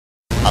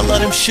I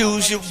love them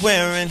shoes you're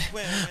wearing.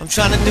 I'm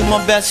trying to do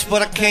my best,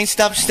 but I can't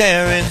stop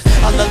staring.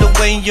 I love the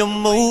way you're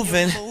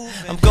moving.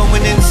 I'm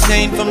going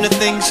insane from the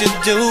things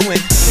you're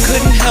doing.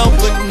 Couldn't help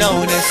but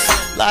notice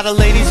a lot of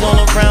ladies all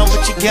around,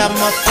 but you got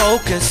my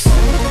focus.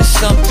 There's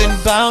something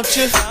about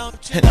you,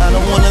 and I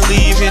don't wanna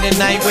leave here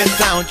tonight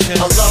without you.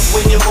 I love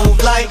when you move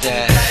like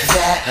that,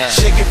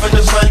 shake it from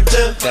the front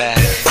to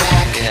back.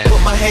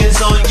 Put my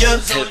hands on your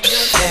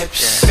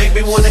hips, make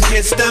me wanna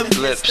kiss them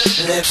lips.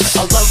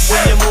 I love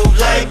when you move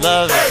like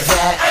that,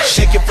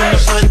 shake it from the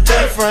front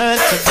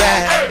to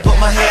back. Put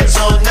my hands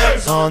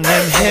on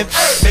them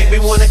hips, make me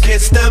wanna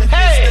kiss them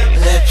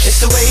lips. It's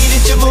the way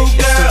that you move,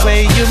 girl. It's the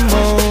way you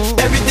move.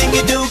 Everything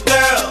you do,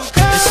 girl,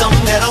 it's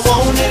something that I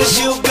want, and it's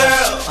you,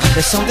 girl.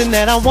 There's something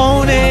that I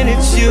want, and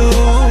it's you,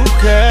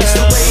 girl. It's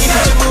the way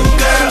that you move,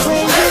 girl.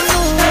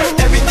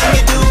 Everything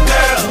you do,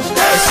 girl,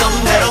 it's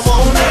something that I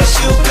want, and it's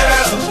you,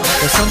 girl.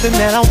 There's something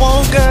that I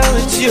want, girl,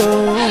 it's you.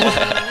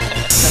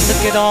 Now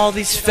look at all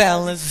these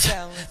fellas,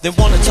 they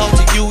wanna talk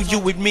to you, you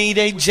with me,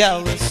 they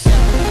jealous.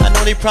 I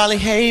know they probably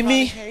hate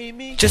me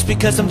just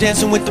because I'm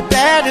dancing with the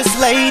baddest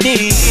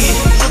lady.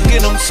 Look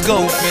at them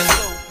scoping,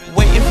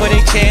 waiting for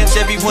their chance,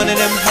 every one of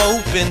them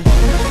hoping.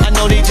 I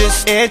know they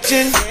just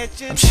itching,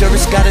 I'm sure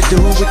it's gotta do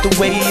with the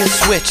way you're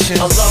switching.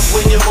 I love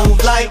when you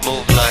move like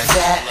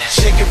that,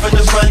 shake it from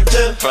the front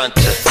to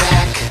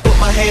back. Put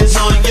my hands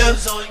on your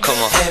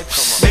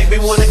hips, make me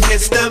wanna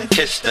kiss them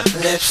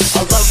lips.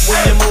 I love when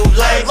you move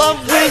like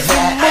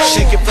that,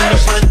 shake it from the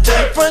front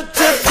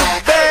to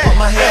back. Put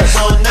my hands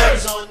on them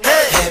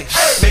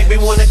hips, make me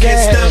wanna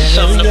kiss them.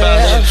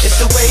 It's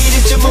the way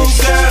that you move,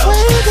 girl.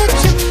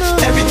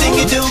 Everything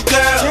you do,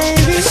 girl,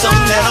 it's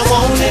something that I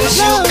want, and it's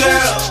you,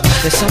 girl.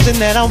 There's something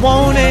that I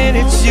want, and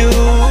it's you,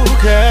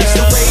 girl. It's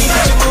the way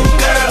that you move,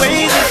 girl.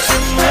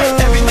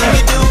 Everything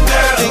you do,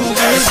 girl,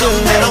 it's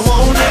something that I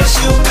want, and it's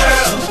you,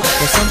 girl.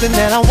 There's something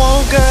that I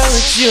want, girl,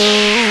 it's you.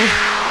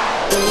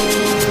 Ooh,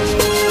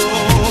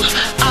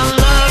 I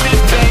love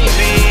it,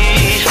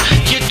 baby.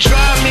 You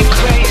drive me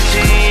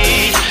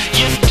crazy.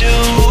 You do,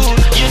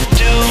 you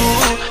do.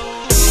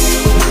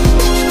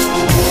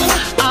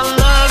 I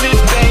love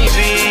it,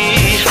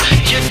 baby.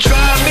 You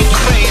drive me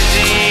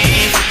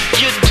crazy.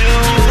 You do,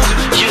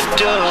 you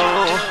do.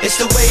 It's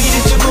the way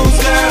that you move,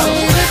 girl.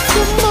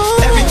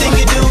 Everything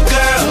you do,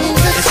 girl,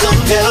 it's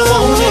something that I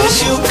want, and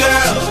it's you,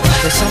 girl.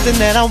 There's something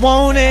that I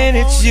want, and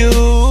it's you,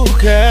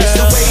 girl. It's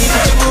the way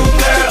that you move,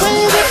 girl.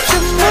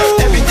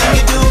 Everything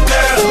you do,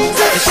 girl,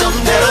 it's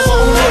something that I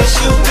want, and it's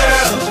you,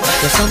 girl.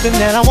 There's something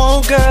that I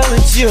want, girl,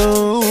 it's you.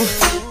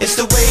 It's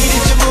the way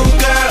that you move,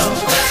 girl.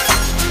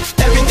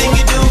 Everything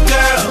you do,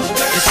 girl,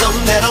 it's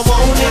something that I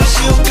want, and it's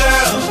you,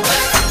 girl.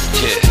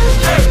 Yeah,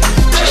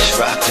 just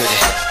rock with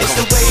it. It's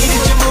the way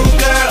that you move,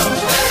 girl.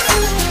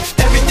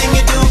 Everything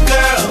you do,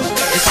 girl,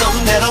 it's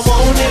something that I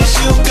want, and it's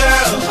you,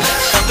 girl.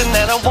 Something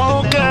that I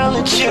want, girl,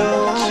 it's you.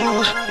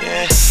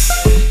 Yeah,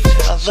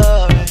 I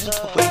love it, the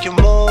way you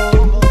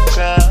move,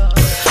 girl,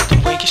 the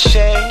way you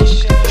shake,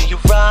 the way you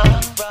rock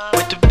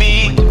with the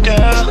beat,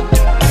 girl.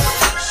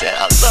 Said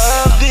I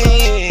love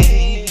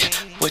it,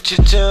 what you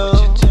do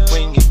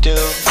when you do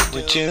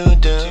what you do.